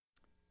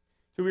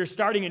So we are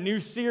starting a new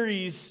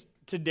series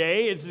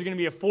today. This is going to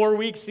be a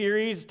 4-week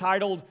series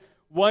titled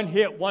One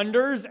Hit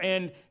Wonders,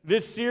 and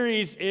this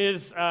series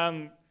is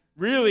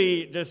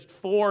really just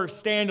 4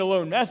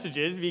 standalone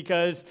messages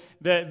because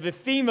the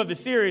theme of the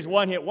series,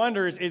 One Hit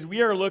Wonders, is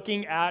we are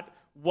looking at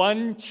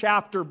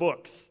one-chapter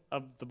books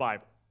of the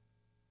Bible.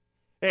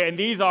 And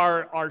these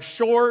are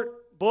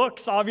short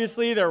books,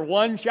 obviously. They're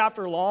 1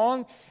 chapter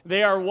long.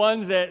 They are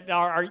ones that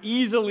are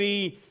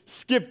easily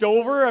skipped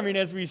over. I mean,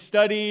 as we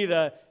study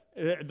the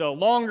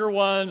longer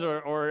ones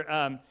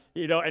and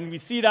we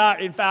see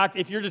that, in fact,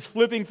 if you're just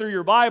flipping through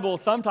your Bible,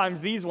 sometimes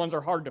these ones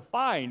are hard to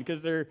find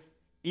because they're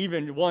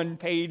even 1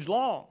 page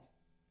long.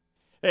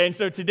 And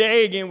so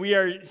today, again, we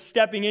are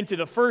stepping into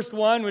the first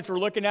one, which we're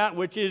looking at,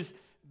 which is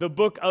the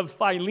book of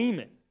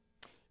Philemon.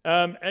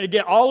 And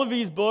again, all of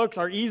these books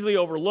are easily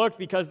overlooked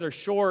because they're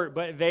short,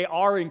 but they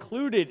are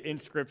included in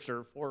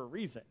Scripture for a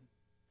reason.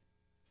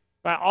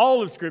 But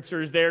all of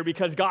Scripture is there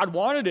because God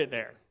wanted it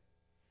there.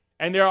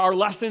 And there are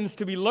lessons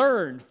to be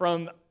learned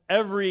from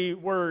every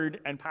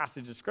word and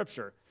passage of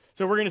Scripture.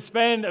 So we're going to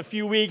spend a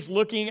few weeks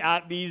looking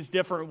at these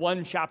different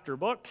 1-chapter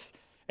books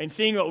and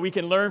seeing what we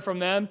can learn from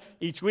them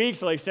each week.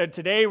 So like I said,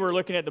 today we're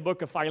looking at the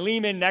book of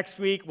Philemon. Next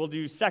week we'll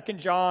do 2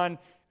 John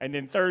and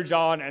then 3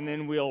 John, and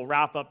then we'll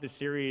wrap up the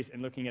series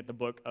and looking at the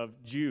book of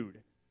Jude.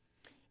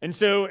 And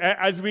so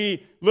as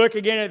we look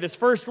again at this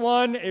first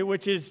one,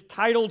 which is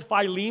titled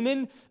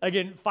Philemon,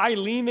 again,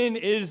 Philemon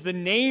is the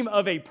name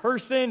of a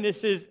person.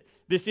 This is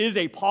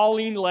a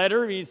Pauline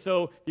letter,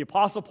 so the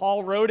Apostle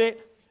Paul wrote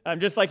it,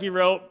 just like he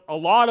wrote a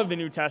lot of the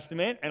New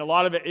Testament, and a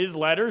lot of it is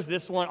letters.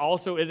 This one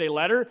also is a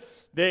letter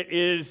that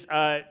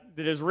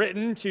is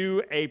written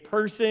to a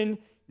person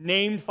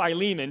named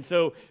Philemon.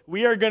 So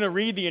we are going to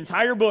read the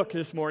entire book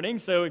this morning.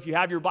 So if you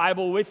have your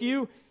Bible with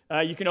you,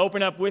 you can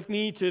open up with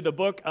me to the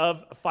book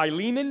of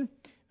Philemon.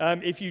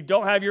 If you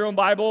don't have your own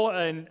Bible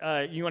and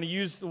you want to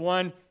use the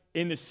one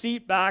in the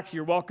seat backs,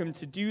 you're welcome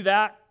to do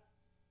that.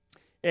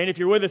 And if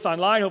you're with us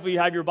online, hopefully you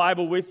have your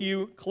Bible with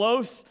you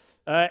close,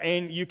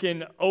 and you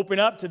can open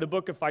up to the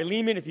book of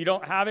Philemon. If you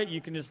don't have it,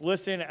 you can just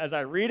listen as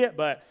I read it,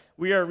 but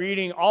we are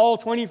reading all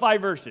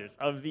 25 verses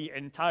of the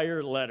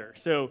entire letter.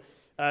 So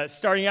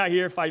starting out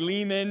here,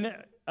 Philemon,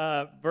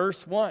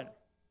 verse 1. It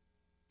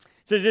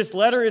says, "This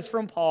letter is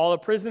from Paul, a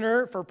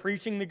prisoner for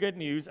preaching the good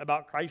news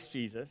about Christ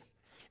Jesus,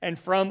 and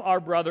from our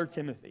brother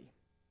Timothy.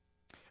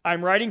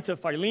 I'm writing to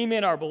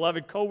Philemon, our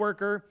beloved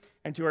co-worker,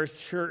 and to our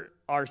sister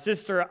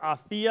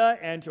Apphia,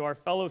 and to our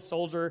fellow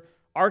soldier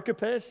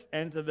Archippus,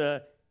 and to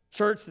the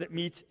church that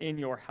meets in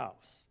your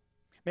house.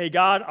 May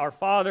God, our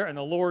Father, and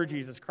the Lord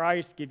Jesus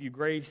Christ give you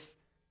grace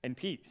and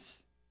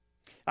peace.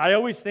 I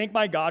always thank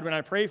my God when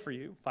I pray for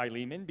you,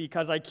 Philemon,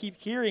 because I keep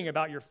hearing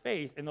about your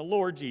faith in the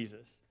Lord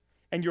Jesus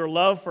and your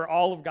love for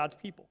all of God's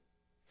people.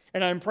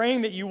 And I'm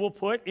praying that you will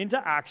put into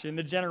action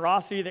the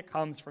generosity that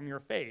comes from your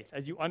faith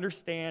as you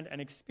understand and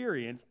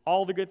experience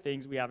all the good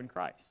things we have in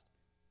Christ.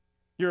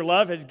 Your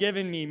love has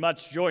given me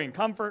much joy and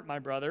comfort, my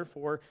brother,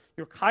 for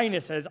your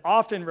kindness has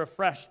often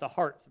refreshed the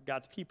hearts of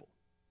God's people.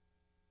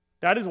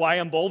 That is why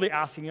I'm boldly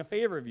asking a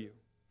favor of you.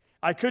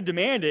 I could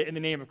demand it in the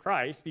name of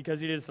Christ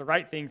because it is the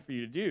right thing for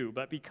you to do,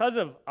 but because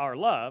of our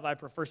love, I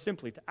prefer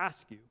simply to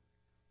ask you.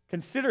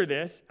 Consider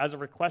this as a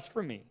request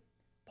from me,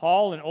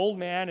 Paul, an old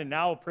man and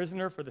now a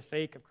prisoner for the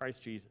sake of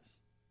Christ Jesus.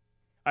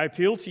 I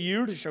appeal to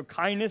you to show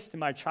kindness to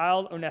my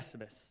child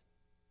Onesimus.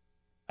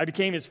 I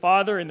became his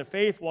father in the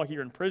faith while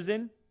here in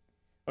prison.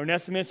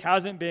 Onesimus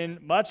hasn't been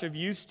much of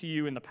use to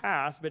you in the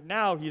past, but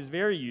now he is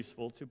very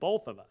useful to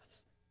both of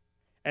us.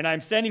 And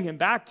I'm sending him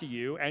back to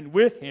you, and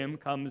with him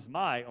comes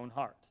my own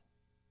heart.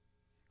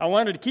 I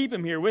wanted to keep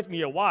him here with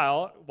me a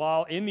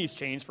while in these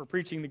chains for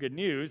preaching the good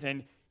news,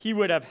 and he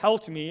would have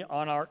helped me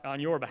on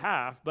your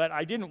behalf, but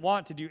I didn't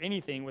want to do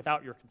anything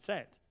without your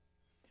consent.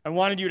 I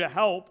wanted you to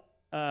help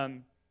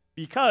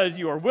because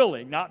you are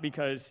willing, not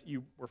because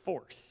you were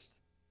forced.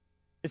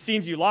 It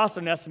seems you lost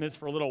Onesimus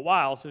for a little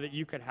while so that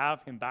you could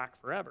have him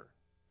back forever.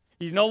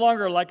 He's no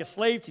longer like a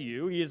slave to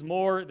you. He is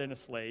more than a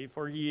slave,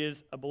 for he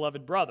is a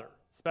beloved brother,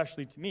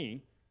 especially to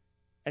me.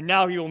 And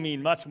now he will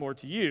mean much more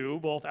to you,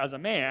 both as a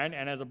man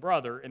and as a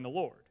brother in the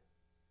Lord.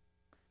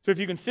 So if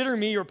you consider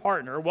me your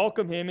partner,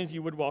 welcome him as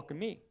you would welcome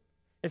me.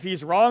 If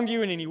he's wronged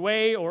you in any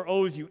way or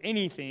owes you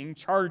anything,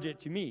 charge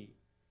it to me.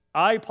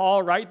 I,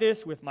 Paul, write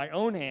this with my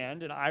own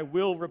hand, and I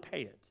will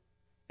repay it.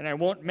 And I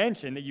won't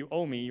mention that you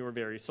owe me your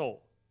very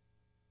soul.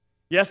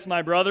 Yes,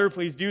 my brother,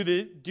 please do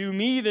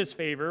me this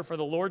favor for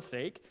the Lord's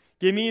sake.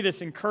 Give me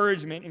this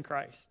encouragement in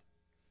Christ.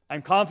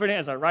 I'm confident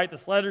as I write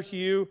this letter to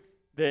you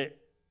that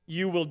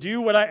you will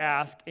do what I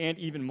ask and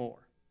even more.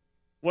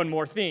 One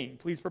more thing,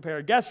 please prepare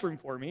a guest room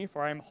for me,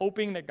 for I am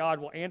hoping that God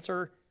will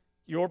answer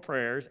your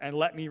prayers and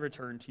let me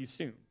return to you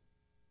soon.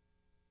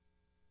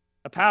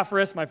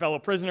 Epaphras, my fellow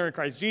prisoner in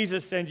Christ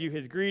Jesus, sends you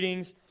his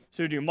greetings.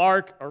 So do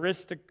Mark,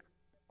 Aristarchus,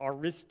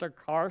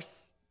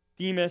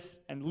 Demas,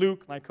 and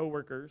Luke, my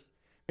co-workers.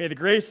 May the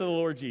grace of the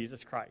Lord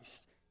Jesus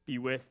Christ be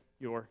with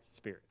your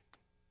spirit.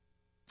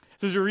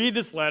 So as we read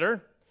this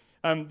letter,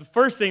 the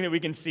first thing that we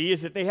can see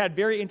is that they had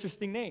very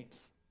interesting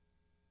names.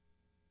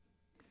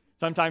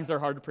 Sometimes they're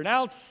hard to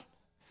pronounce.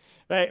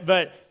 Right?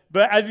 But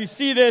as we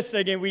see this,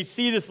 again, we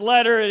see this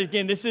letter.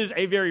 Again, this is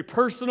a very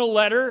personal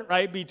letter,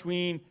 right,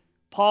 between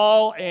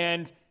Paul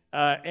and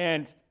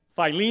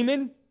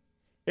Philemon.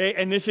 Okay?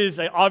 And this is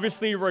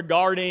obviously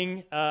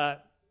regarding the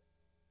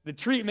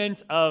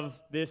treatment of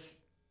this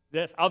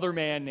other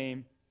man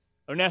named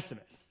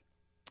Onesimus.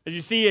 As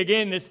you see,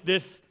 again,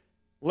 this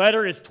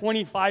letter is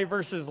 25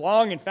 verses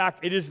long. In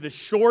fact, it is the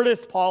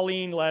shortest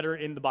Pauline letter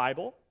in the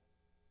Bible.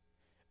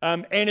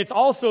 And it's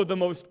also the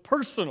most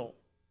personal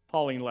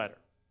Pauline letter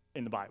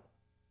in the Bible.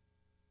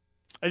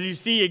 As you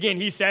see, again,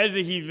 he says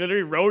that he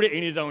literally wrote it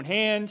in his own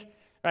hand,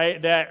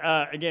 right?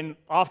 That, again,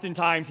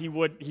 oftentimes he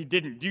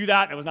didn't do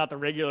that. It was not the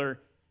regular,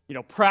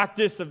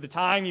 practice of the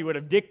time. He would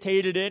have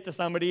dictated it to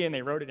somebody and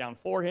they wrote it down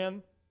for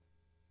him.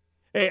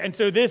 And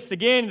so this,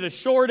 again, the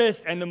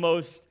shortest and the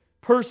most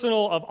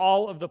personal of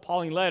all of the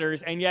Pauline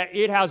letters, and yet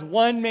it has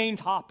one main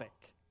topic.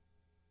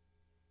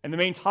 And the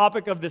main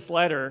topic of this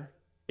letter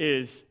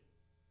is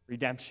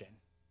redemption.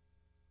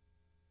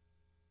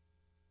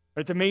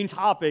 But the main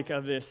topic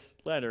of this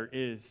letter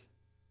is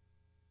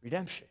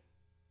redemption.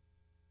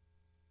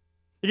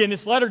 Again,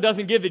 this letter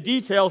doesn't give the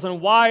details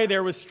on why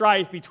there was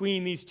strife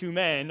between these two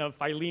men of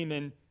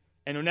Philemon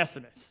and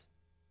Onesimus.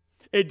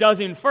 It does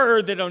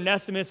infer that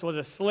Onesimus was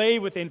a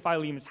slave within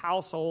Philemon's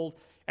household,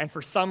 and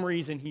for some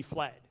reason he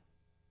fled.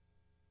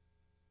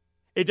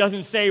 It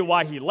doesn't say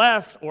why he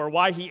left or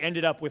why he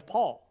ended up with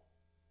Paul.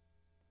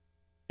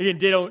 Again,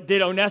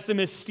 did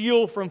Onesimus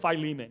steal from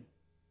Philemon?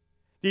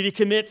 Did he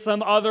commit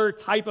some other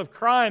type of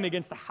crime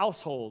against the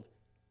household?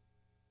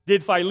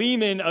 Did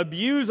Philemon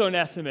abuse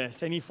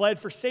Onesimus and he fled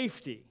for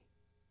safety?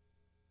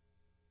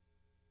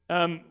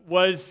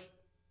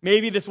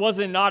 Maybe this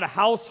wasn't not a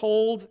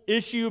household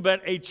issue,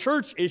 but a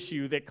church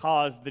issue that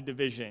caused the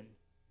division?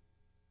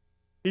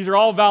 These are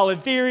all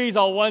valid theories,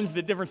 all ones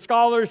that different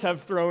scholars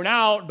have thrown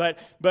out, but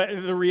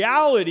the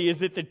reality is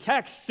that the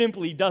text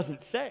simply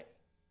doesn't say.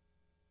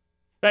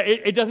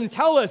 It doesn't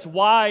tell us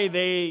why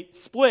they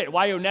split,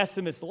 why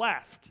Onesimus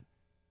left.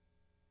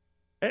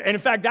 And in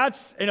fact,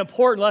 that's an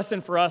important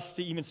lesson for us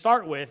to even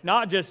start with,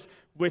 not just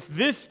with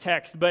this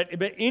text, but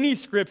any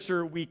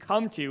scripture we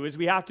come to, is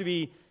we have to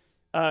be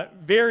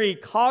very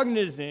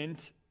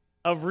cognizant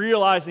of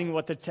realizing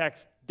what the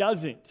text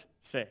doesn't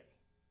say.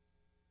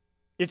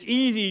 It's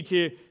easy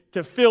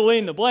to fill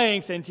in the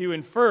blanks and to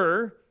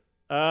infer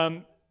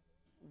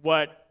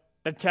what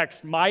the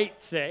text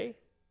might say,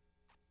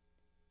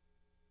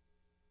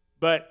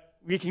 but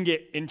we can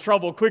get in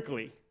trouble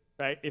quickly,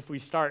 right, if we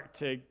start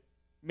to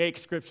make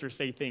Scripture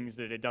say things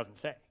that it doesn't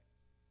say.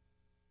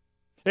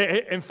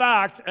 In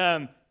fact,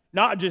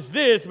 not just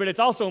this, but it's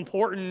also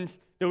important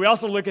that we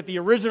also look at the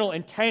original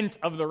intent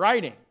of the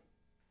writing.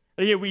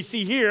 Again, we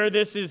see here,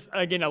 this is,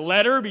 again, a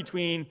letter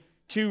between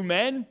two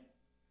men,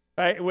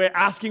 right? We're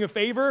asking a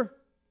favor,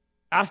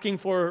 asking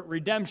for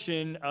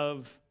redemption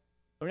of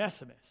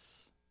Onesimus.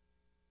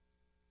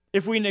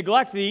 If we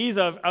neglect these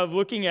of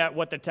looking at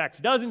what the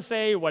text doesn't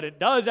say, what it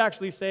does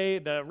actually say,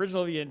 the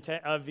original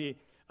intent of the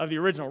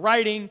original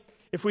writing,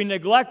 if we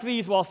neglect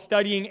these while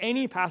studying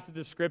any passage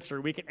of Scripture,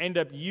 we can end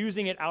up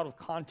using it out of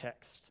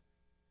context.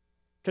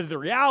 Because the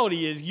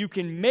reality is you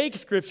can make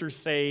Scripture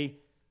say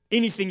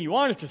anything you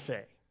want it to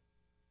say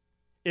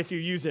if you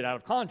use it out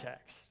of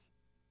context.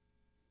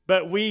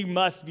 But we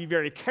must be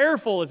very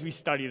careful as we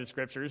study the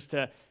Scriptures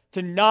to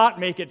not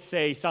make it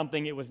say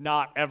something it was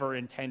not ever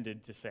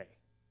intended to say.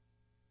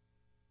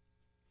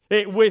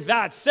 With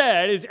that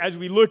said, as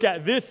we look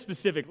at this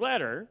specific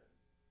letter,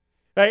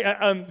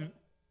 right,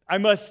 I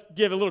must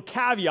give a little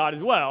caveat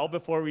as well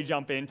before we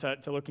jump into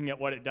looking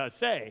at what it does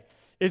say,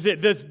 is that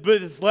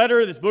this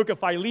letter, this book of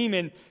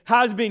Philemon,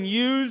 has been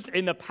used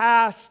in the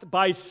past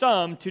by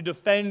some to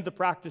defend the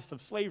practice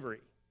of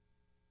slavery.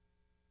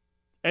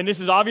 And this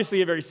is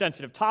obviously a very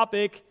sensitive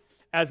topic,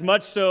 as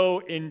much so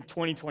in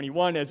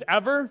 2021 as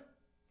ever.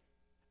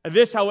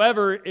 This,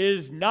 however,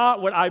 is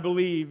not what I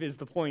believe is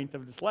the point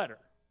of this letter.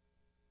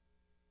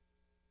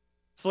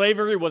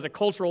 Slavery was a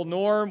cultural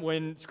norm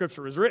when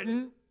Scripture was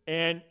written,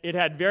 and it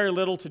had very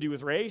little to do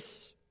with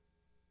race.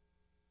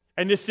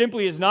 And this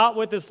simply is not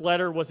what this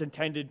letter was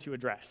intended to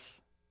address.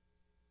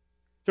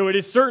 So it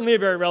is certainly a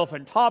very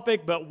relevant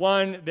topic, but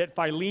one that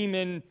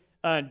Philemon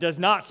does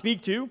not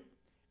speak to,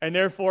 and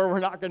therefore we're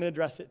not going to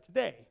address it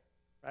today.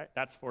 Right?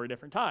 That's for a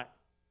different time.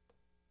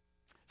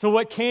 So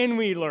what can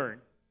we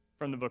learn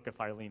from the book of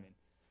Philemon?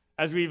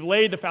 As we've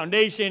laid the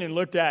foundation and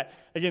looked at,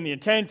 again, the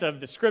intent of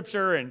the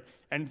Scripture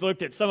and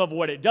looked at some of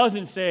what it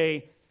doesn't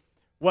say,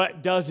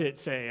 what does it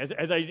say?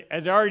 As I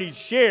already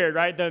shared,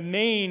 right, the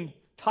main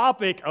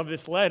topic of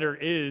this letter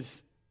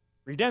is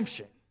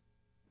redemption.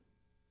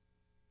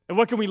 And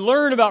what can we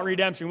learn about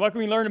redemption? What can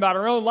we learn about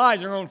our own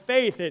lives, our own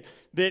faith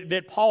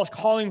that Paul is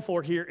calling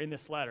for here in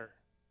this letter?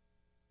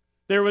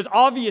 There was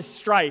obvious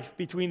strife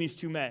between these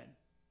two men.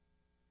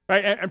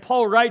 Right? And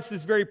Paul writes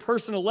this very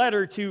personal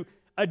letter to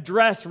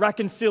address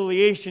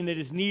reconciliation that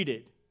is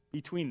needed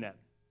between them.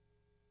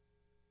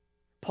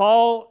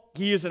 Paul,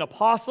 he is an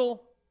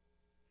apostle,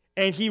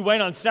 And he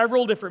went on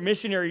several different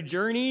missionary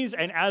journeys,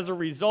 and as a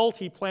result,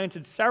 he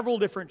planted several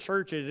different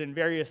churches in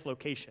various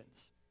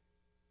locations.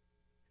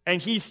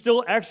 And he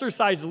still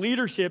exercised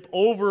leadership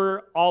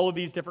over all of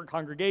these different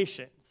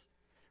congregations,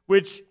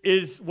 which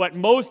is what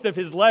most of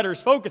his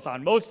letters focus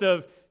on. Most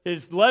of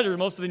his letters,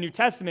 most of the New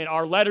Testament,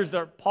 are letters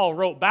that Paul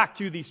wrote back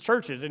to these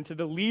churches and to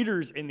the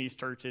leaders in these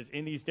churches,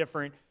 in these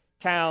different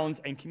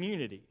towns and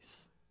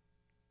communities.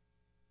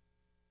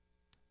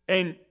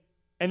 And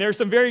there are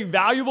some very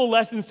valuable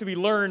lessons to be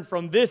learned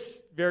from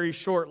this very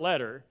short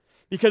letter,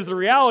 because the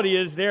reality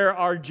is there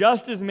are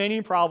just as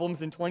many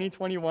problems in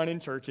 2021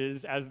 in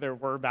churches as there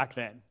were back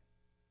then.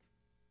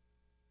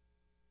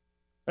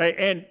 Right?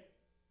 And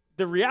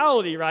the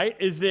reality, right,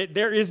 is that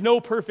there is no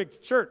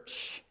perfect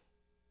church.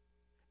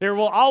 There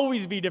will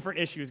always be different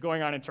issues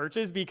going on in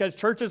churches because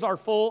churches are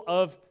full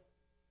of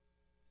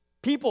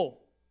people,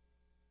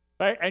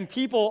 right? And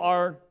people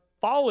are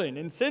fallen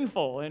and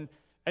sinful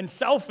and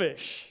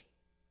selfish.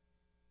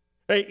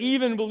 Right?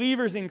 Even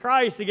believers in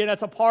Christ, again,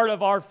 that's a part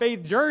of our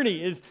faith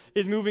journey, is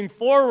moving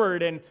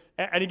forward and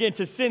again,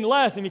 to sin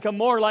less and become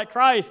more like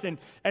Christ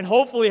and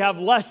hopefully have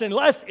less and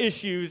less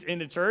issues in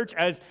the church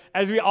as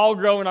we all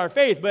grow in our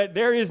faith. But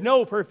there is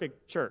no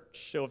perfect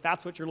church. So if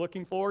that's what you're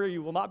looking for,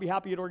 you will not be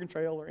happy at Oregon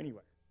Trail or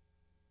anywhere.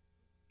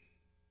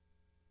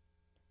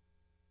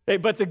 Okay,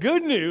 but the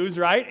good news,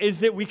 right, is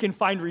that we can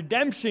find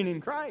redemption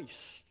in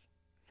Christ.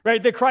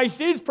 Right? That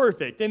Christ is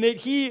perfect and that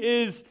he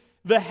is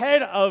the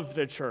head of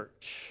the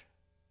church.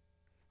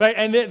 Right?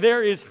 And that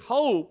there is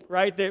hope,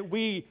 right, that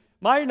we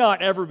might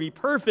not ever be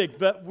perfect,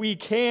 but we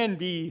can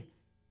be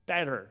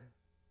better.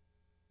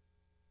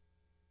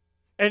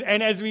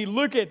 And as we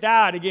look at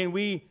that, again,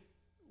 we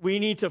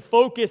need to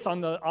focus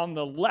on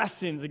the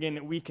lessons, again,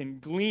 that we can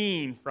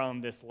glean from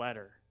this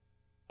letter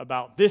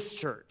about this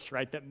church,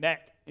 right, that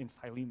met in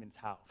Philemon's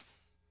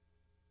house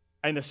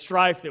and the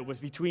strife that was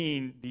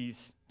between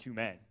these two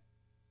men.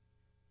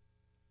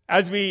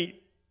 As we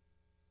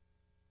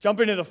jump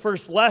into the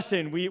first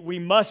lesson, we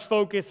must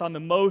focus on the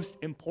most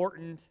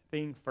important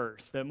thing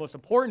first, the most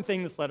important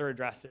thing this letter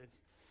addresses,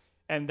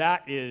 and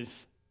that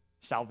is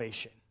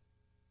salvation.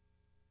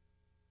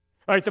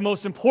 All right, the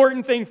most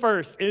important thing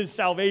first is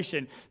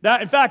salvation.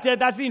 In fact,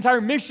 that's the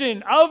entire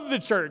mission of the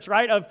church,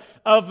 right,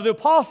 of the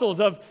apostles,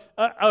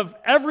 of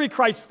every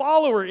Christ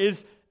follower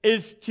is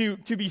to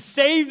be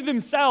saved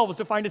themselves,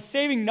 to find a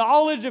saving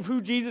knowledge of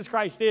who Jesus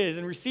Christ is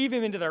and receive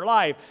him into their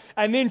life,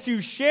 and then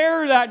to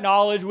share that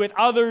knowledge with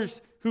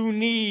others who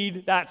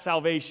need that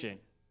salvation.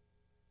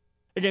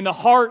 Again, the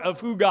heart of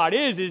who God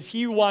is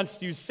he wants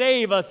to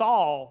save us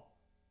all.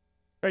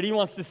 Right? He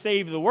wants to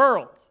save the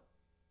world,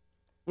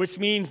 which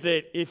means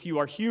that if you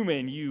are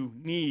human, you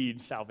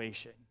need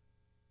salvation.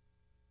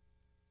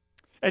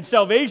 And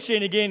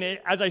salvation, again,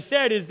 as I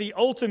said, is the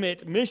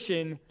ultimate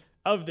mission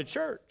of the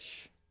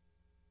church.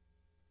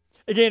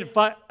 Again,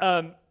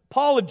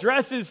 Paul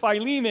addresses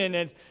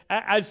Philemon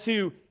as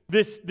to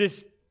this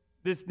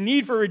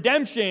need for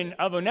redemption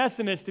of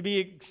Onesimus to be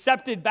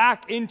accepted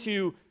back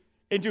into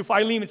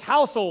Philemon's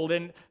household.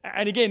 And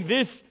again,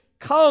 this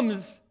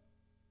comes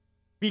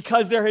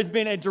because there has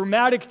been a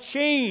dramatic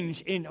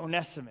change in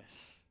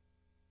Onesimus.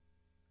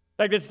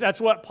 Like that's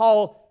what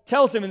Paul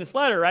tells him in this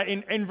letter, right?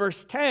 In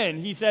verse 10,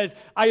 he says,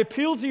 I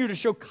appeal to you to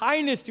show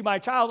kindness to my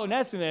child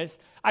Onesimus.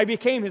 I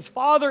became his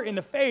father in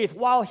the faith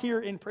while here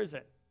in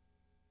prison.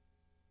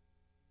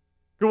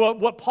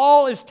 What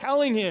Paul is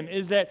telling him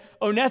is that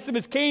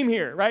Onesimus came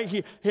here,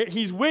 right?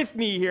 He's with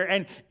me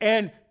here,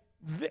 and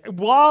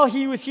while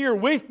he was here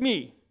with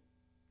me,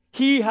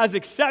 he has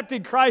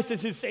accepted Christ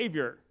as his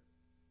Savior.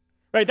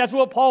 Right? That's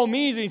what Paul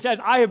means when he says,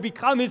 I have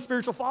become his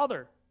spiritual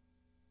father.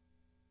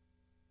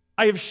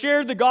 I have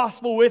shared the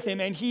gospel with him,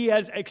 and he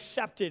has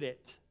accepted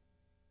it.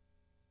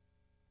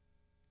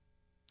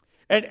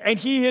 And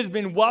he has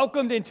been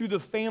welcomed into the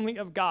family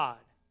of God.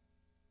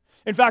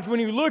 In fact, when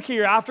you look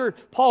here, after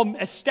Paul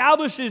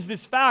establishes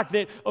this fact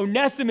that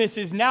Onesimus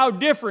is now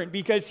different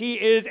because he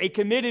is a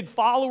committed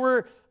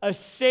follower, a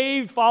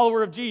saved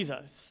follower of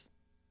Jesus,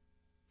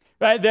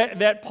 right?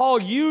 That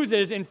Paul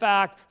uses, in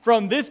fact,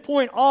 from this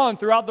point on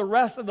throughout the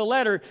rest of the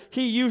letter,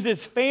 he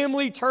uses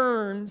family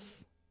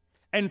terms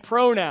and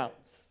pronouns.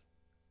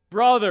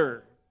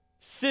 Brother,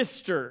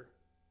 sister,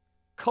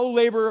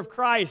 co-laborer of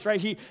Christ, right?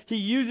 He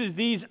uses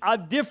these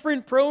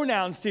different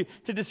pronouns to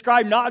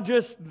describe not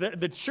just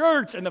the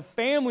church and the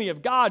family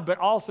of God, but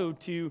also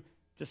to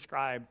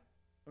describe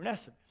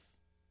Onesimus.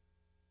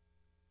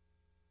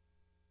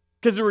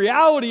 Because the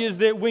reality is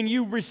that when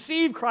you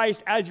receive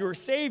Christ as your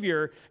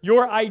Savior,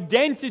 your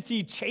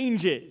identity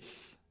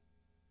changes.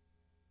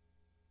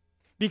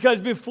 Because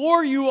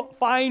before you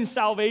find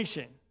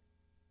salvation,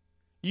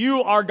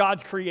 you are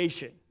God's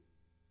creation.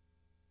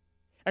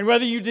 And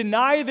whether you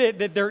deny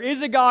that there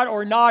is a God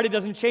or not, it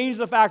doesn't change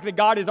the fact that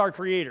God is our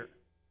creator.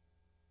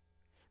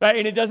 Right?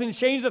 And it doesn't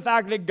change the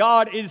fact that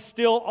God is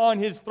still on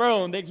his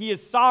throne, that he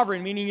is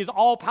sovereign, meaning he is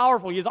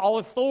all-powerful, he has all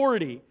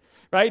authority.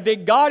 Right?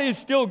 That God is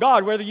still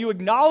God. Whether you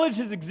acknowledge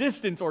his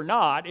existence or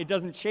not, it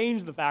doesn't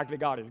change the fact that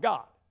God is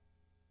God.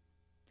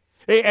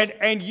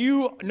 And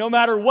you, no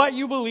matter what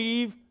you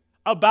believe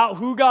about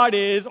who God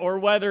is, or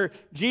whether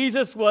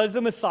Jesus was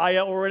the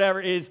Messiah or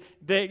whatever, is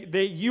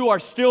that you are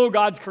still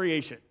God's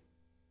creation.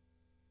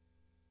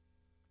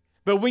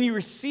 But when you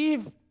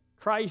receive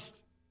Christ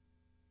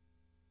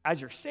as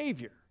your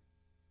Savior,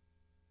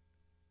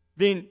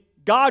 then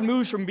God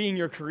moves from being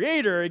your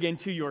creator again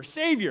to your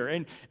Savior.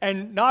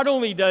 And not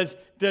only does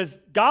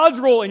God's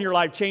role in your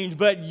life change,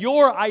 but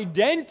your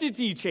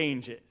identity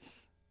changes.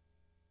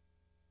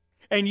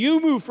 And you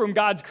move from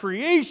God's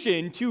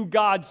creation to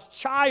God's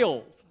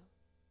child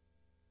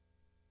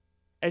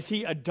as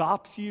He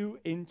adopts you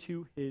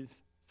into His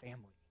family.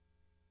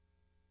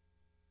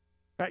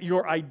 Right?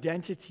 Your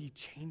identity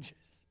changes.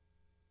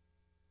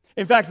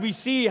 In fact, we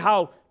see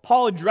how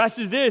Paul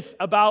addresses this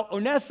about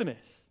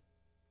Onesimus.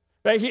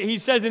 Right? He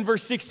says in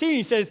verse 16,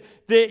 he says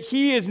that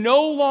he is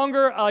no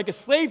longer like a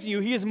slave to you.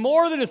 He is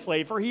more than a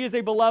slave, for he is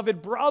a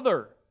beloved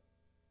brother,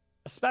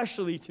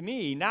 especially to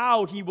me.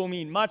 Now he will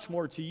mean much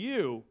more to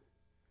you,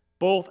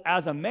 both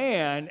as a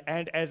man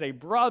and as a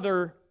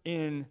brother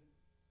in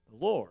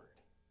the Lord.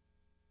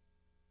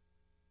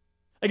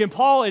 Again,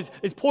 Paul is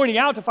pointing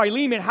out to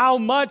Philemon how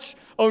much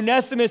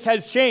Onesimus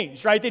has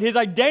changed, right? That his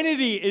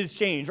identity is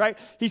changed, right?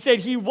 He said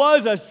he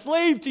was a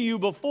slave to you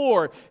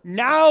before.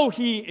 Now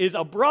he is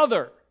a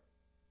brother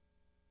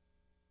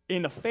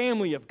in the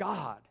family of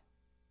God.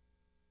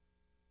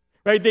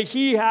 Right? That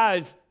he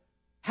has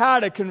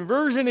had a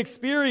conversion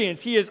experience.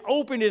 He has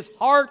opened his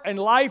heart and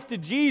life to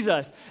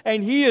Jesus,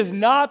 and he is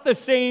not the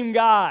same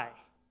guy.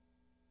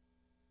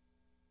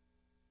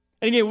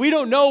 And again, we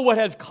don't know what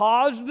has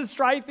caused the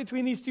strife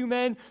between these two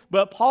men,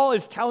 but Paul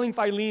is telling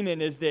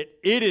Philemon is that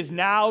it is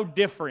now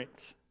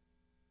different.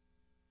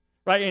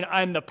 Right?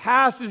 And the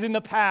past is in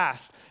the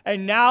past.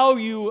 And now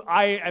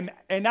and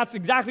that's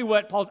exactly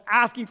what Paul's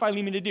asking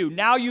Philemon to do.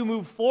 Now you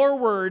move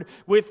forward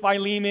with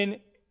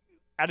Philemon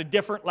at a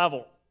different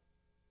level,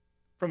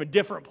 from a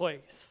different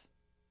place.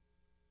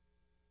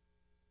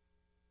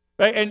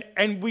 Right?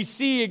 And we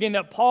see again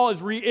that Paul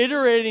is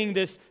reiterating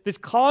this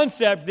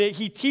concept that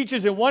he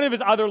teaches in one of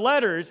his other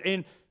letters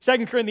in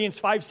 2 Corinthians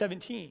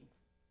 5:17.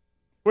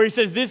 Where he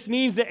says, this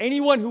means that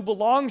anyone who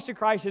belongs to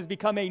Christ has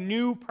become a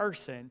new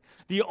person.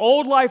 The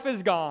old life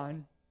is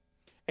gone.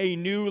 A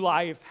new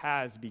life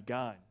has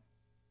begun.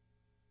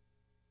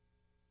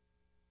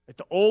 But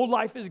the old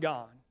life is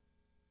gone.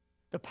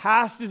 The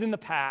past is in the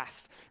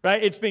past.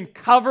 Right? It's been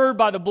covered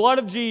by the blood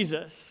of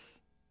Jesus.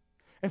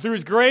 And through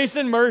His grace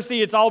and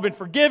mercy, it's all been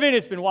forgiven.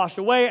 It's been washed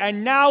away.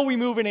 And now we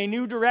move in a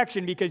new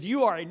direction because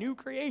you are a new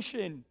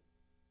creation.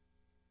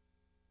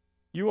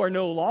 You are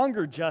no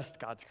longer just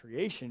God's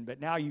creation,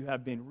 but now you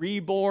have been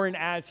reborn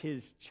as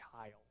His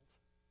child.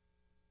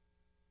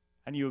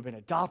 And you have been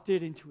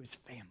adopted into His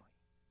family.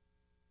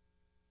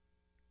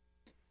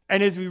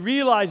 And as we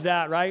realize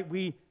that, right,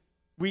 we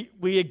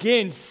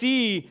again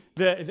see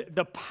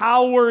the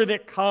power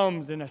that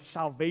comes in a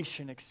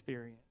salvation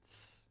experience.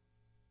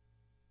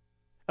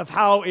 Of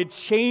how it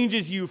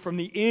changes you from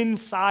the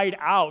inside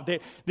out.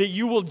 That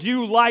you will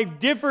do life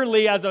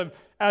differently as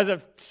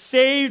a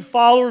saved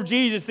follower of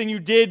Jesus than you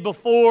did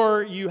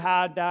before you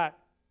had that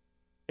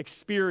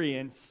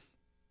experience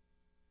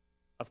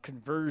of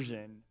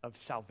conversion, of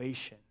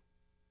salvation.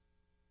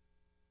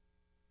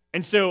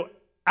 And so,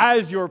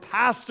 as your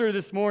pastor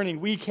this morning,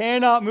 we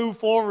cannot move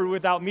forward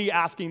without me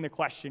asking the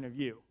question of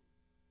you.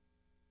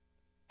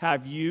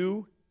 Have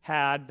you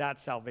had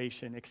that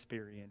salvation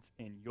experience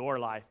in your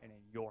life and in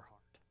your heart?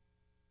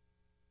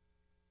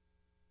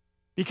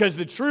 Because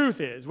the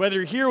truth is, whether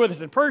you're here with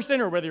us in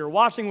person or whether you're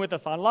watching with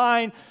us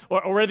online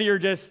or whether you're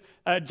just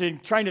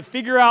trying to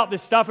figure out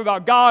this stuff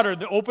about God or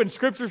the open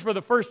scriptures for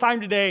the first time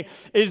today,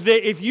 is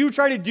that if you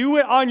try to do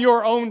it on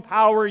your own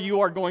power, you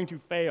are going to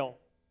fail.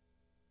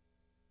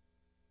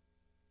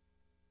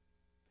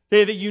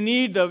 Okay, that you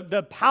need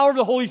the power of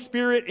the Holy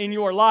Spirit in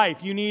your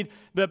life. You need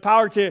the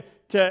power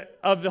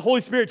of the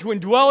Holy Spirit to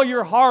indwell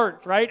your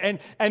heart, right?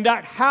 And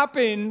that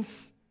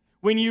happens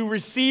when you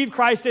receive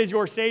Christ as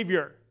your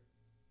Savior.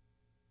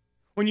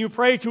 When you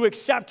pray to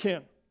accept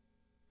Him,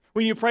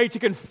 when you pray to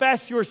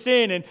confess your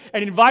sin and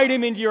invite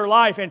Him into your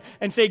life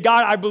and say,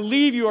 God, I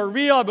believe you are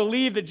real. I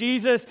believe that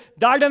Jesus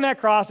died on that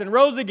cross and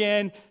rose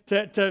again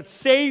to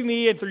save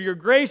me. And through your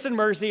grace and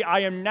mercy,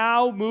 I am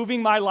now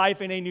moving my life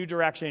in a new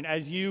direction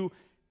as you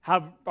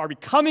are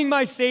becoming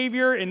my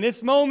Savior in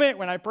this moment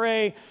when I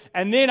pray.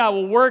 And then I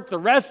will work the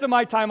rest of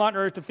my time on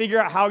earth to figure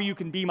out how you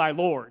can be my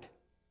Lord.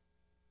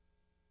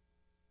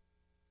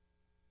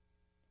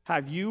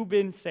 Have you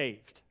been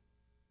saved?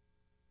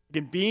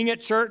 Again, being at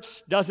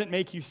church doesn't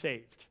make you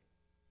saved.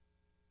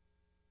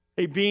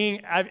 If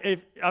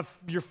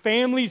your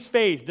family's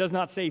faith does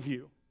not save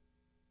you.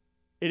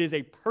 It is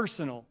a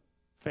personal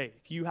faith.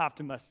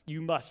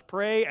 You must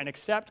pray and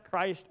accept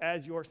Christ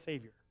as your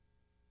Savior.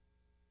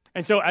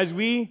 And so as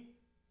we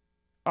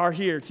are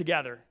here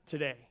together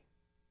today,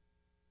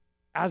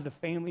 as the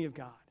family of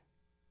God,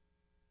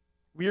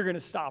 we are going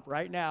to stop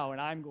right now and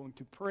I'm going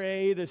to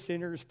pray the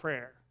sinner's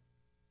prayer.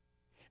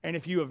 And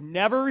if you have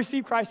never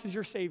received Christ as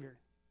your Savior,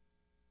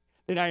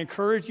 then I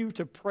encourage you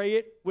to pray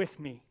it with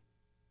me.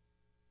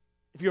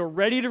 If you're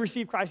ready to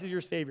receive Christ as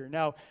your Savior.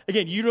 Now,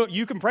 again,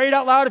 you can pray it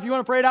out loud if you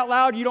want to pray it out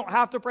loud. You don't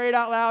have to pray it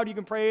out loud. You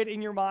can pray it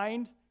in your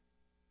mind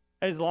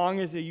as long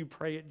as you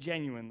pray it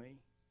genuinely.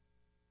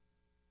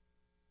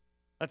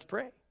 Let's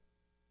pray.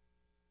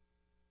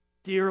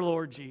 Dear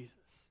Lord Jesus,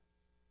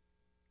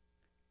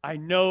 I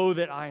know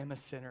that I am a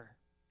sinner,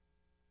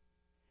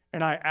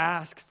 and I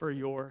ask for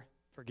your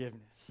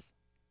forgiveness.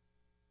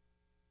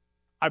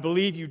 I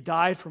believe you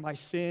died for my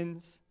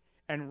sins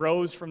and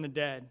rose from the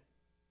dead.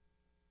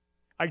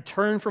 I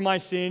turn from my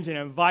sins and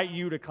invite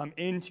you to come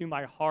into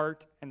my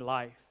heart and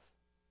life.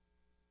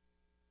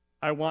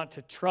 I want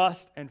to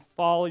trust and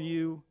follow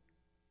you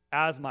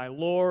as my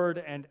Lord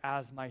and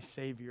as my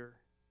Savior.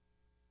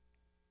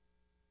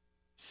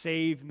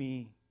 Save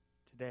me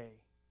today.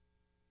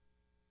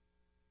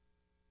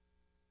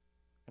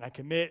 And I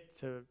commit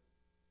to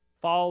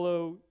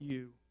follow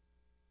you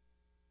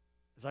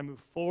as I move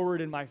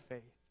forward in my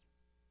faith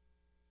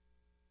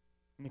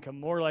and become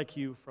more like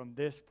you from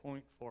this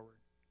point forward.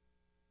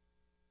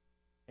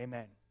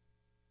 Amen.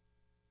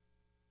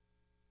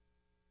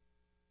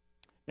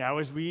 Now,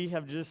 as we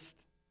have just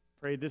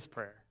prayed this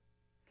prayer,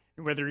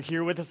 whether you're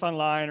here with us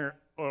online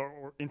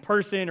or in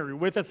person or you're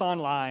with us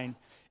online,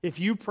 if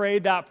you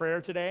prayed that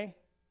prayer today,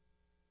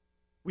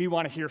 we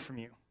want to hear from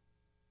you.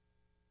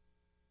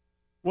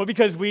 Well,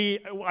 because we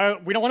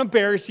don't want to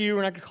embarrass you,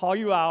 we're not going to call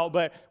you out,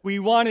 but we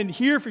want to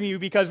hear from you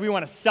because we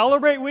want to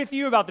celebrate with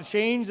you about the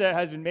change that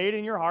has been made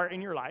in your heart,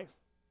 in your life.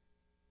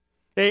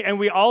 Okay, and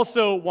we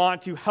also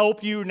want to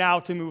help you now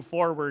to move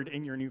forward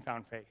in your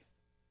newfound faith.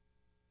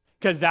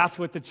 Because that's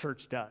what the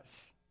church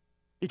does.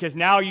 Because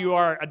now you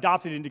are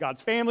adopted into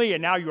God's family,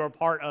 and now you are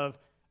part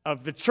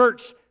of the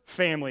church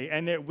family,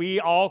 and that we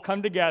all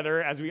come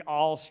together as we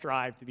all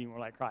strive to be more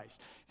like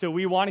Christ. So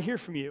we want to hear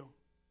from you.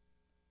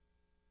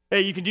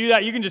 Hey, you can do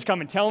that. You can just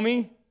come and tell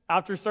me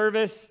after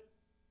service.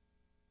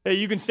 Hey,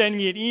 you can send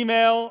me an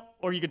email,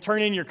 or you can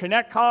turn in your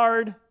Connect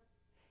card.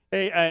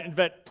 Hey,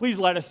 but please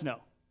let us know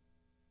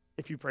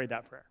if you prayed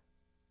that prayer.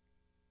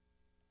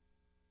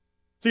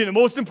 See, the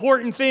most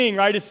important thing,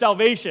 right, is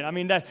salvation. I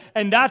mean,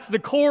 that's the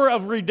core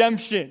of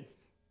redemption.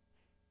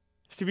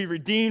 It's to be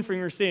redeemed from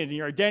your sins, and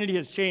your identity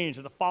has changed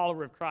as a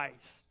follower of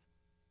Christ.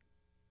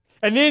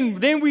 And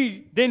then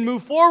we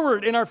move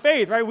forward in our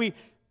faith, right? We,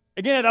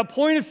 again, at a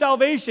point of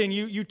salvation,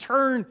 you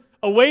turn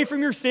away from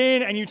your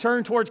sin and you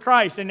turn towards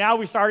Christ. And now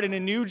we start in a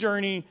new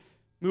journey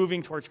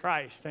moving towards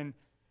Christ.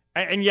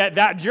 And yet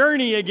that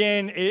journey,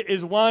 again,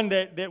 is one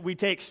that we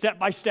take step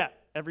by step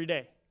every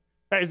day.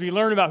 Right? As we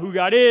learn about who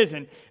God is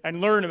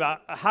and learn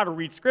about how to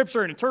read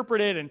Scripture and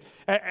interpret it.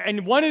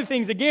 And one of the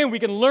things, again, we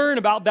can learn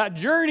about that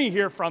journey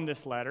here from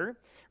this letter,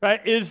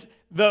 right, is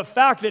the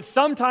fact that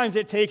sometimes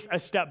it takes a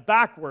step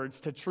backwards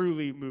to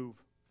truly move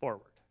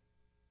forward.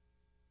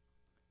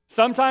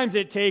 Sometimes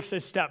it takes a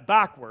step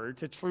backward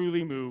to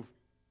truly move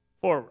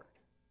forward.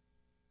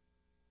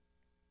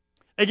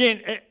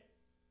 Again,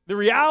 the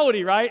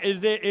reality, right,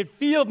 is that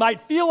it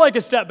might feel like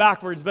a step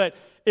backwards, but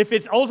if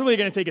it's ultimately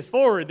going to take us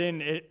forward,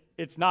 then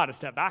it's not a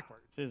step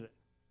backwards, is it?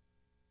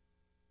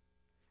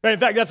 Right? In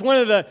fact, that's one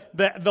of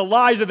the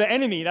lies of the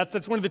enemy.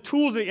 That's one of the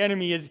tools of the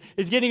enemy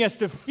is getting us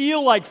to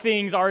feel like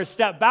things are a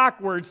step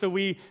backwards, so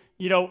we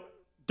don't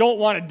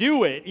want to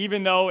do it,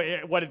 even though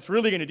what it's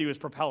really going to do is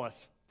propel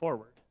us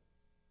forward.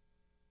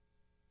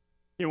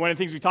 One of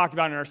the things we talked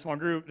about in our small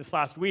group this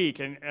last week,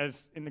 and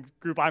as in the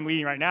group I'm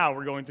leading right now,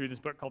 we're going through this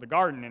book called The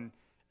Garden, and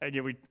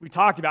again, we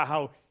talked about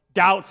how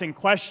doubts and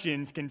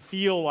questions can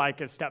feel like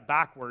a step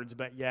backwards,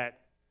 but yet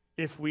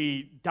if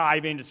we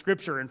dive into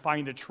Scripture and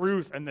find the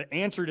truth and the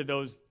answer to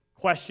those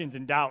questions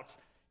and doubts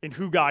in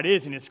who God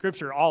is in His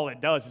Scripture, all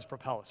it does is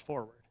propel us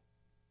forward.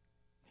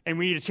 And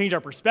we need to change our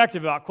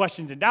perspective about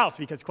questions and doubts,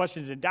 because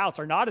questions and doubts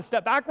are not a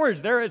step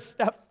backwards, they're a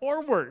step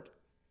forward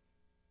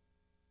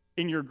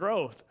in your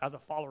growth as a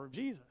follower of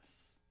Jesus.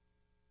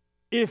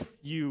 If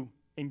you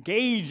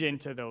engage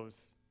into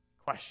those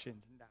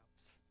questions and doubts.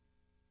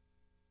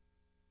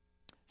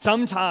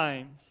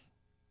 Sometimes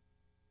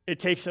it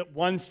takes it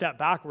one step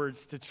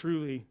backwards to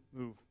truly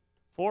move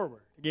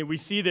forward. Again, we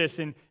see this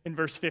in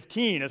verse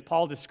 15 as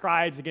Paul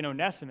describes, again,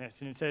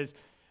 Onesimus. And it says,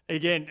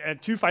 again,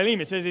 to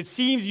Philemon, it says, it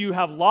seems you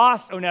have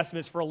lost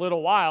Onesimus for a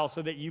little while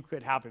so that you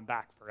could have him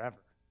back forever.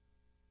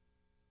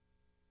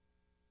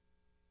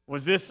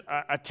 Was this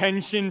a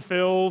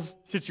tension-filled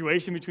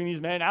situation between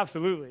these men?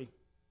 Absolutely.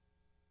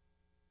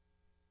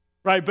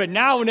 Right, but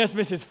now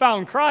Onesimus has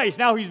found Christ.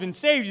 Now he's been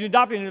saved. He's been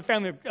adopted into the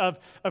family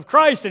of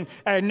Christ.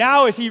 And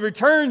now as he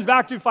returns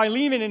back to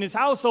Philemon and his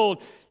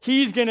household,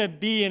 he's going to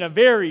be in a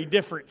very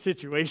different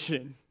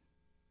situation.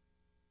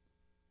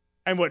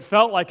 And what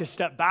felt like a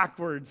step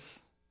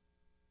backwards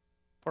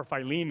for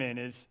Philemon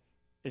is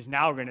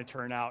now going to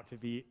turn out to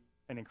be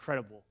an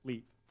incredible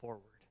leap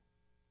forward.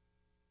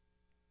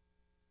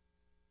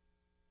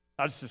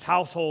 Not just his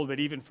household,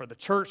 but even for the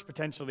church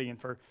potentially, and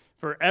for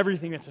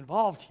everything that's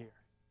involved here.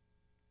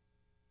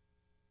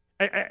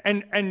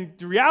 And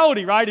the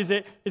reality, right, is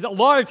a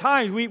lot of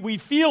times we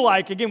feel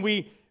like, again,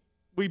 we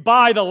we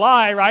buy the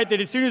lie, right, that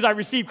as soon as I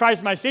receive Christ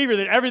as my Savior,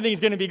 that everything's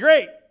going to be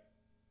great.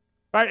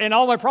 Right? And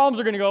all my problems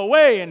are going to go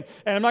away, and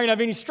I'm not going to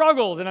have any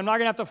struggles, and I'm not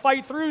going to have to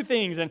fight through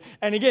things. And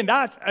again,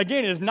 that's,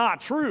 is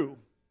not true.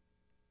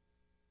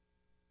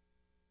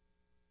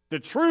 The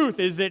truth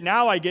is that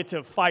now I get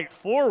to fight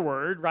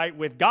forward, right,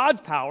 with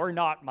God's power,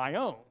 not my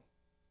own.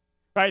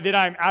 Right? That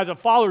I'm, as a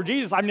follower of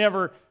Jesus, I'm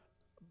never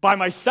by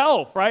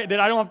myself, right? That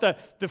I don't have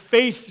to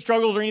face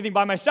struggles or anything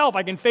by myself.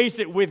 I can face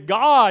it with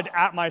God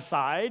at my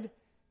side,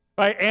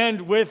 right?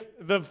 And with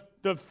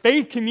the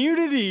faith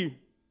community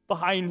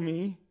behind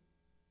me.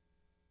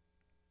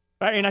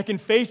 Right? And I can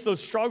face those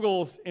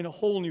struggles in a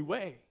whole new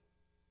way.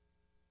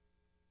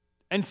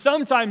 And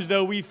sometimes,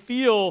 though, we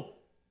feel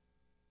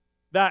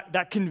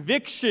that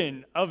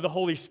conviction of the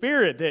Holy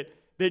Spirit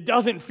that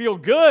doesn't feel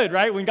good,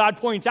 right? When God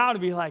points out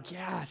and be like,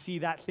 yeah, see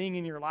that thing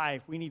in your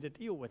life, we need to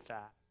deal with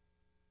that.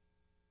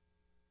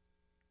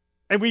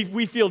 And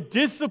we feel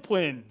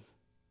disciplined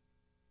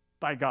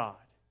by God.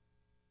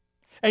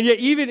 And yet,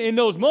 even in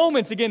those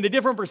moments, again, the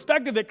different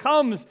perspective that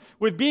comes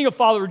with being a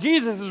follower of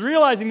Jesus is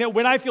realizing that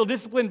when I feel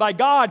disciplined by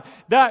God,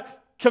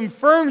 that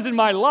confirms in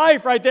my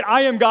life, right, that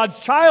I am God's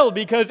child,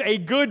 because a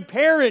good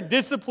parent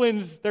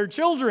disciplines their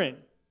children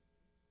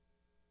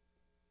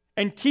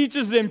and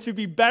teaches them to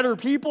be better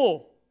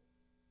people.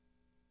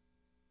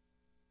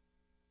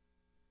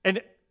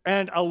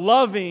 And a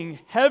loving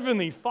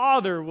heavenly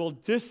Father will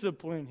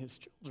discipline his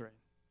children.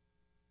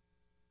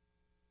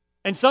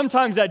 And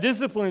sometimes that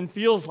discipline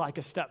feels like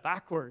a step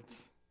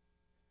backwards.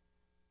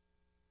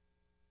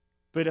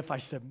 But if I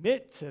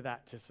submit to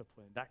that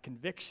discipline, that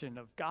conviction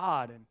of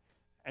God,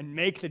 and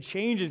make the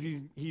changes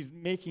he's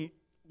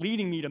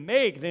leading me to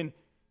make, then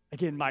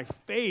again, my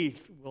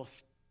faith will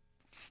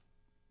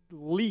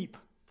leap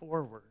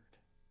forward.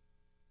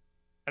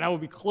 And I will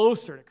be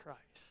closer to Christ.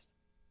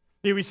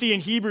 We see in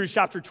Hebrews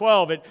chapter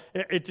 12,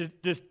 it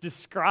just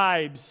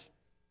describes,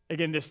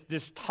 again,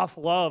 this tough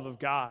love of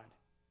God.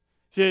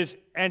 It says,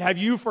 and have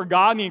you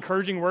forgotten the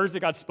encouraging words that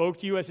God spoke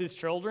to you as his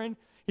children?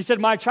 He said,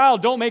 my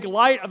child, don't make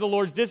light of the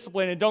Lord's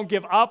discipline, and don't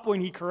give up when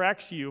he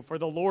corrects you, for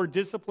the Lord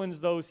disciplines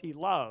those he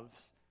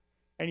loves,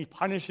 and he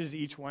punishes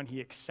each one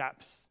he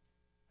accepts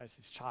as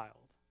his child.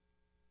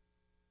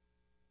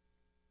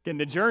 Again,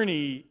 the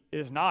journey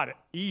is not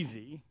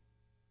easy.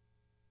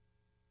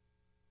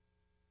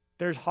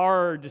 There's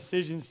hard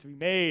decisions to be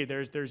made.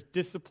 There's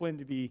discipline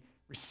to be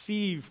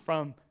received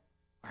from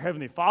our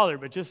Heavenly Father.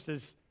 But just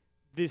as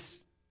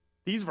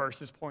these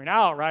verses point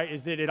out, right,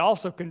 is that it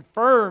also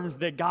confirms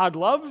that God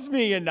loves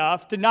me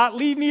enough to not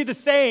leave me the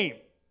same.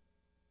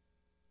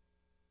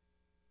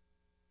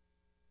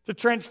 To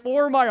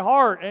transform my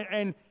heart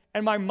and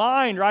my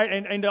mind, right,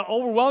 and to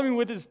overwhelm me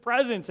with his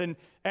presence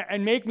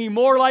and make me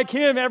more like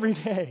him every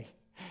day.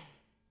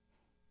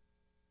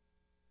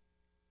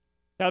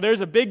 Now, there's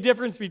a big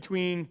difference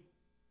between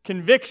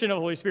conviction of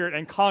the Holy Spirit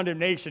and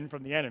condemnation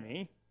from the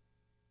enemy.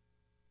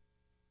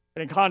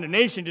 And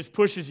condemnation just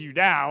pushes you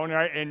down,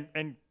 right,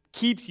 and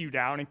keeps you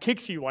down and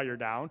kicks you while you're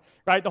down,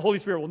 right? The Holy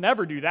Spirit will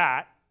never do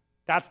that.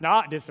 That's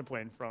not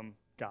discipline from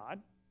God.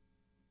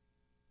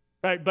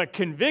 Right? But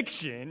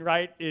conviction,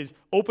 right,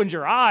 opens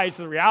your eyes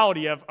to the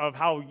reality of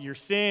how your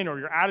sin or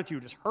your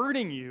attitude is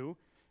hurting you,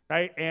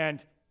 right,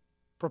 and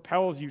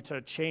propels you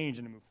to change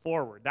and to move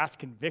forward. That's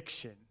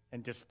conviction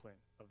and discipline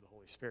of the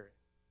Holy Spirit.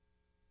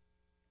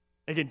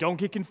 Again, don't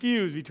get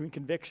confused between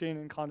conviction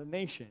and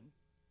condemnation,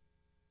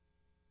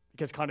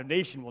 because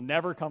condemnation will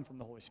never come from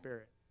the Holy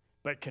Spirit,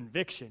 but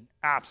conviction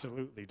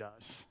absolutely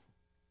does.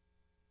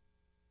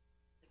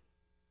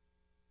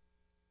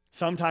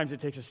 Sometimes it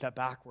takes a step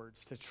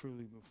backwards to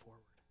truly move forward.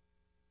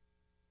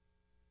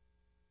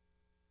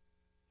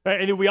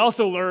 Right? And we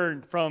also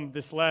learn from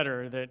this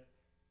letter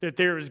that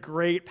there is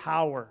great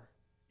power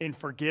in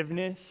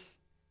forgiveness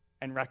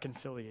and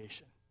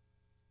reconciliation.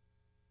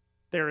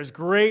 There is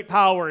great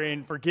power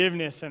in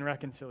forgiveness and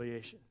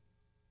reconciliation.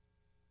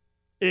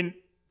 In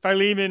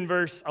Philemon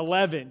verse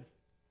 11,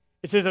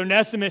 it says,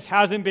 Onesimus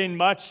hasn't been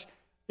much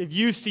of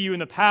use to you in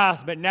the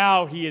past, but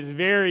now he is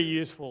very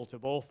useful to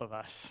both of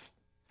us.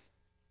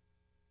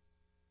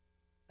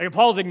 Like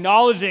Paul's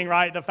acknowledging,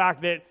 right, the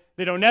fact that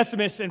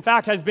Onesimus, in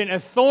fact, has been a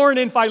thorn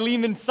in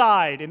Philemon's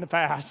side in the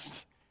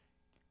past.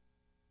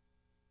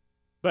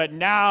 But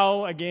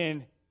now,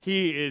 again,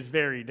 he is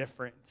very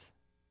different.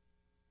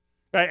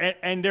 Right?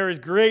 And there is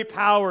great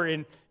power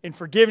in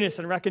forgiveness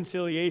and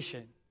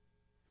reconciliation.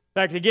 In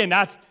fact, again,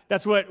 that's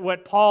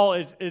what Paul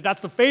is, that's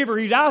the favor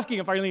he's asking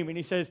of Philemon.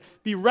 He says,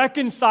 be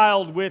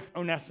reconciled with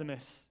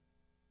Onesimus.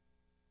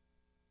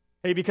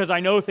 Hey, because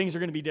I know things are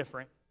going to be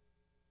different.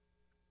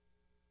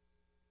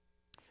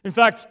 In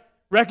fact,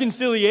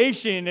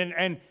 reconciliation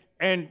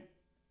and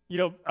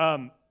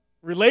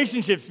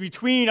relationships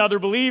between other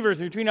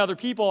believers and between other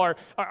people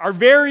are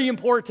very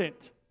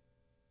important.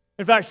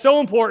 In fact, so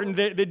important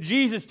that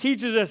Jesus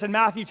teaches us in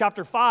Matthew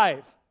chapter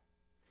 5.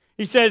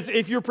 He says,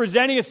 if you're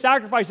presenting a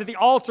sacrifice at the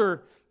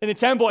altar in the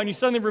temple and you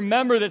suddenly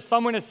remember that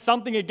someone has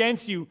something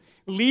against you,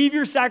 leave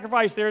your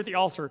sacrifice there at the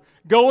altar.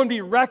 Go and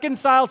be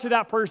reconciled to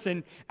that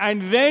person,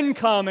 and then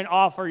come and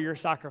offer your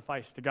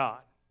sacrifice to God.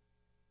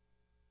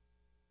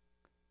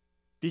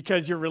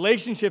 Because your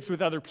relationships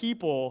with other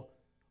people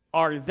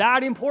are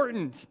that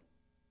important.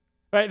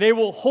 Right? They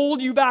will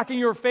hold you back in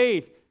your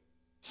faith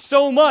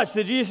so much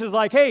that Jesus is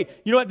like, hey,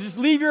 you know what, just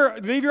leave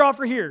your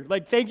offer here.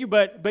 Like, thank you,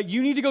 but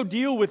you need to go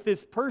deal with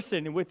this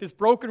person and with this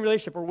broken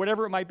relationship or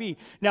whatever it might be.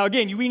 Now,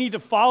 again, we need to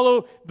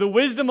follow the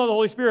wisdom of the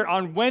Holy Spirit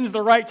on when's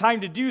the right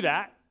time to do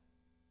that.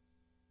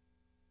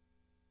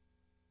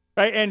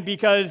 Right? And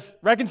because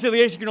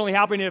reconciliation can only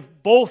happen if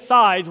both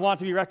sides want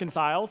to be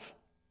reconciled.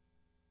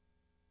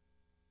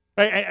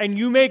 Right? And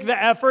you make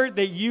the effort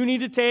that you need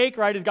to take,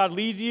 right, as God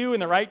leads you in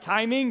the right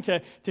timing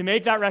to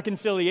make that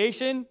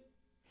reconciliation.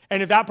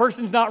 And if that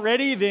person's not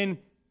ready,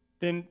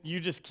 then you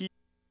just keep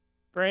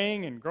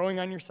praying and growing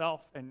on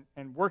yourself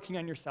and working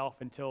on yourself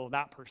until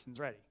that person's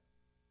ready.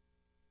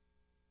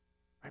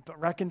 Right? But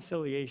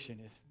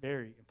reconciliation is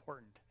very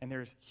important. And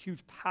there's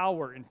huge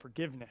power in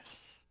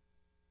forgiveness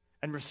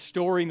and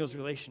restoring those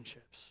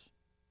relationships.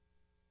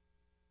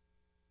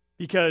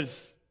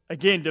 Because,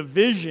 again,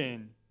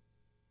 division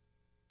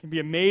can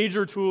be a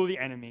major tool of the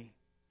enemy.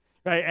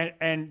 Right?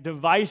 And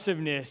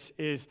divisiveness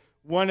is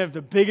one of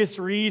the biggest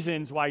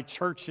reasons why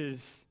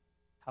churches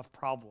have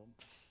problems.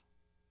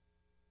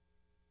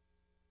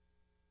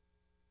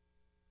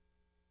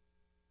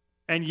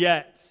 And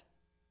yet,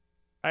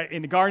 right,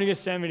 in the Garden of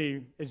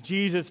Gethsemane, as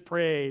Jesus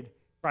prayed,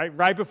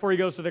 right before he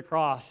goes to the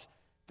cross,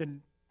 the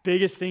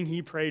biggest thing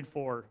he prayed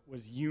for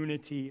was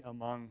unity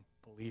among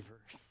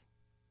believers.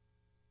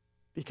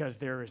 Because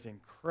there is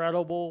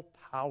incredible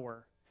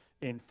power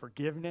in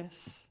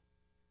forgiveness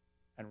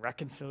and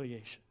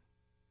reconciliation.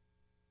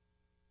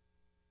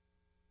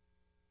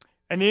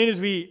 And then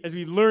as we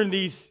learn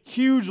these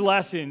huge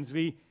lessons,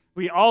 we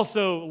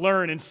also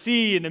learn and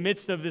see in the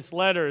midst of this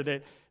letter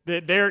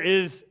that there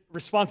is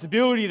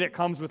responsibility that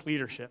comes with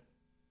leadership.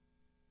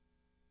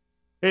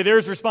 Okay,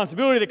 there's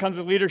responsibility that comes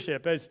with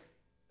leadership. As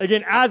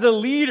a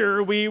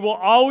leader, we will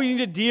always need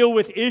to deal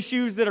with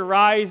issues that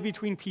arise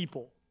between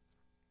people.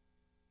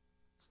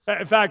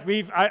 In fact,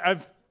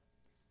 I've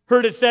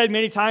heard it said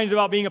many times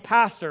about being a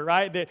pastor,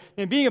 right? That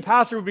being a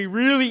pastor would be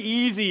really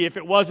easy if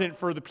it wasn't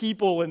for the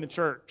people in the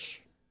church.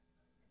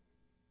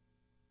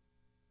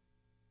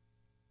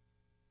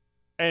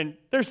 And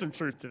there's some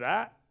truth to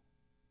that.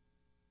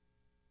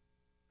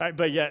 Right?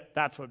 But yet,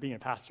 that's what being a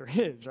pastor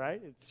is, right?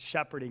 It's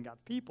shepherding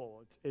God's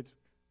people. It's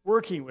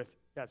working with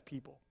God's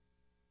people.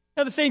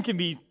 Now, the same can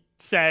be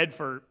said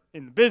for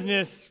in the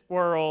business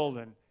world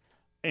and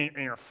in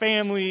your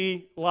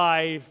family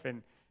life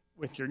and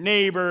with your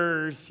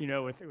neighbors,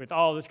 with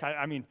all this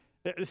kind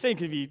of, the same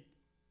can be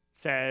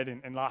said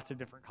in lots of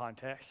different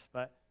contexts.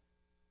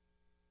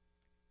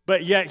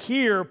 But yet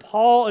here,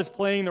 Paul is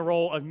playing the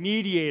role of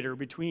mediator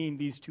between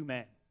these two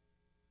men.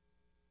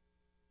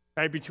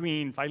 Right?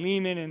 Between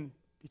Philemon and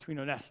between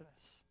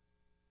Onesimus.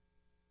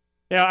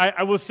 Now,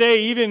 I will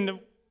say, even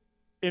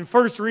in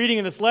first reading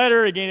of this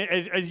letter,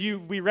 again,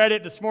 we read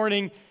it this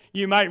morning,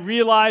 you might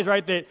realize,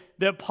 right,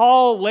 that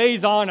Paul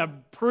lays on a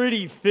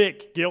pretty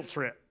thick guilt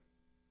trip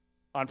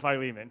on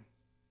Philemon.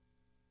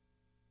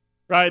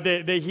 Right?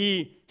 That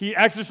he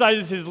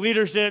exercises his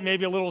leadership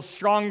maybe a little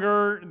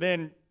stronger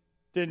than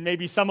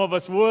maybe some of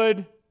us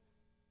would.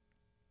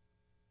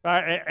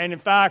 Right? And in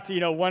fact,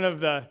 one of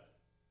the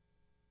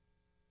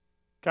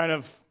kind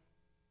of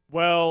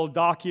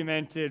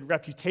well-documented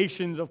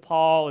reputations of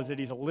Paul is that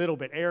he's a little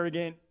bit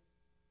arrogant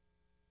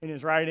in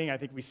his writing. I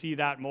think we see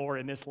that more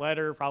in this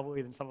letter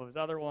probably than some of his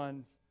other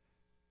ones.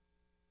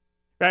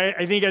 Right?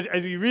 I think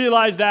as we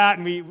realize that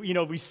and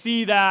we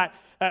see that,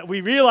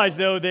 we realize,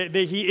 though, that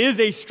he is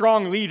a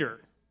strong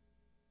leader.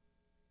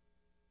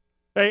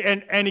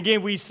 Right? And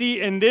again, we see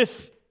in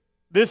this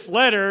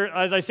letter,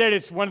 as I said,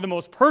 it's one of the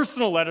most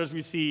personal letters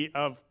we see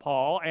of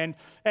Paul, and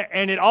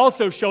it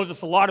also shows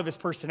us a lot of his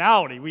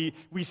personality.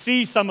 We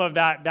see some of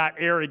that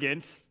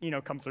arrogance,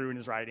 come through in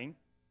his writing.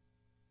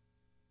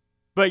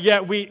 But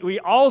yet we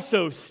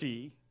also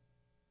see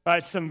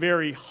some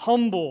very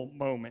humble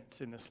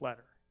moments in this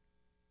letter.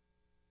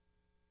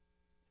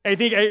 I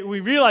think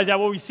we realize that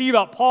what we see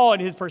about Paul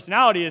and his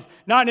personality is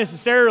not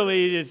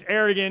necessarily his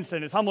arrogance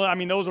and his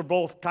humbleness. Those are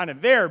both kind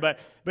of there, but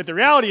the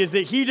reality is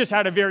that he just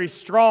had a very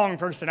strong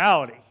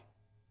personality.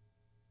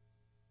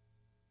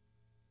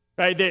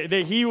 Right?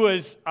 That he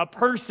was a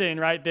person,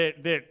 right,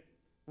 that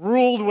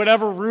ruled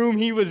whatever room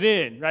he was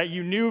in, right?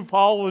 You knew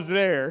Paul was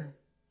there.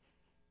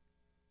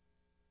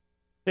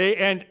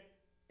 And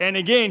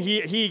again,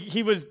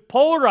 he was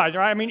polarizing,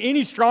 right?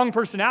 Any strong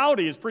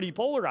personality is pretty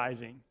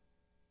polarizing.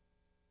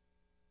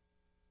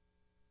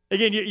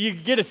 Again, you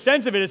get a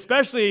sense of it,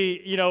 especially,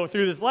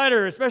 through this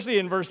letter, especially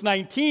in verse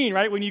 19,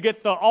 right? When you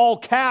get the all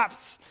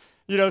caps,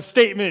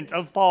 statement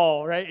of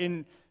Paul, right?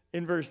 In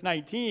verse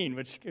 19,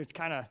 which it's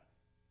kind of,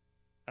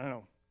 I don't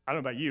know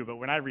about you, but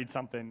when I read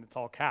something that's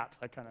all caps,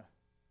 I kind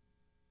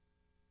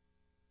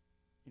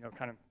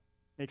of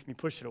makes me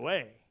push it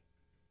away.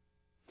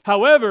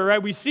 However,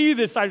 right, we see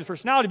this side of his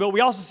personality, but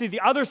we also see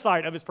the other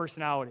side of his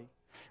personality.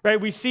 Right?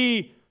 We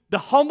see the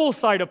humble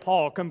side of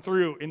Paul come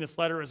through in this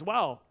letter as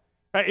well.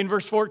 Right? In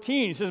verse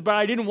 14, he says, "But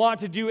I didn't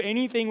want to do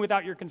anything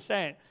without your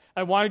consent.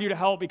 I wanted you to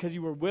help because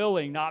you were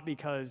willing, not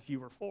because you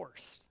were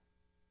forced."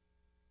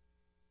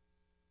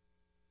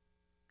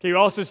 Okay, you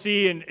also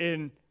see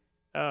in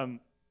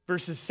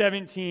verses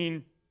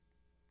 17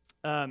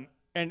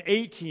 and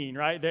 18,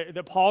 right,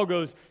 that Paul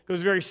goes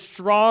very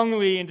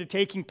strongly into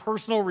taking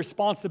personal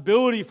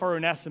responsibility for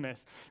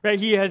Onesimus. Right?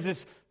 He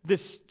has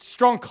this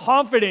strong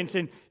confidence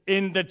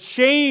in the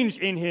change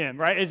in him,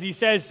 right? As he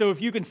says, "So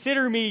if you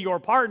consider me your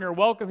partner,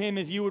 welcome him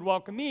as you would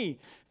welcome me.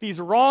 If he's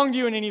wronged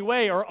you in any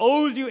way or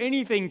owes you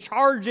anything,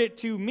 charge it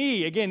to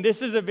me." Again,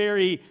 this is a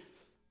very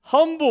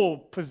humble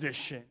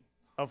position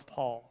of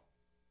Paul.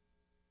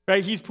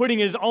 Right? He's putting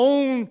his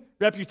own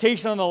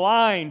reputation on the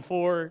line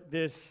for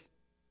this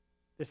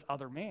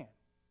other man.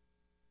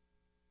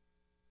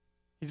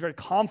 He's very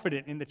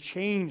confident in the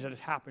change that has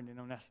happened in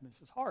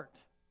Onesimus' heart.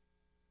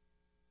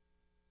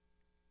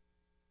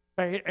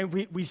 Right? And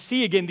we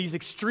see again these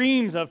extremes of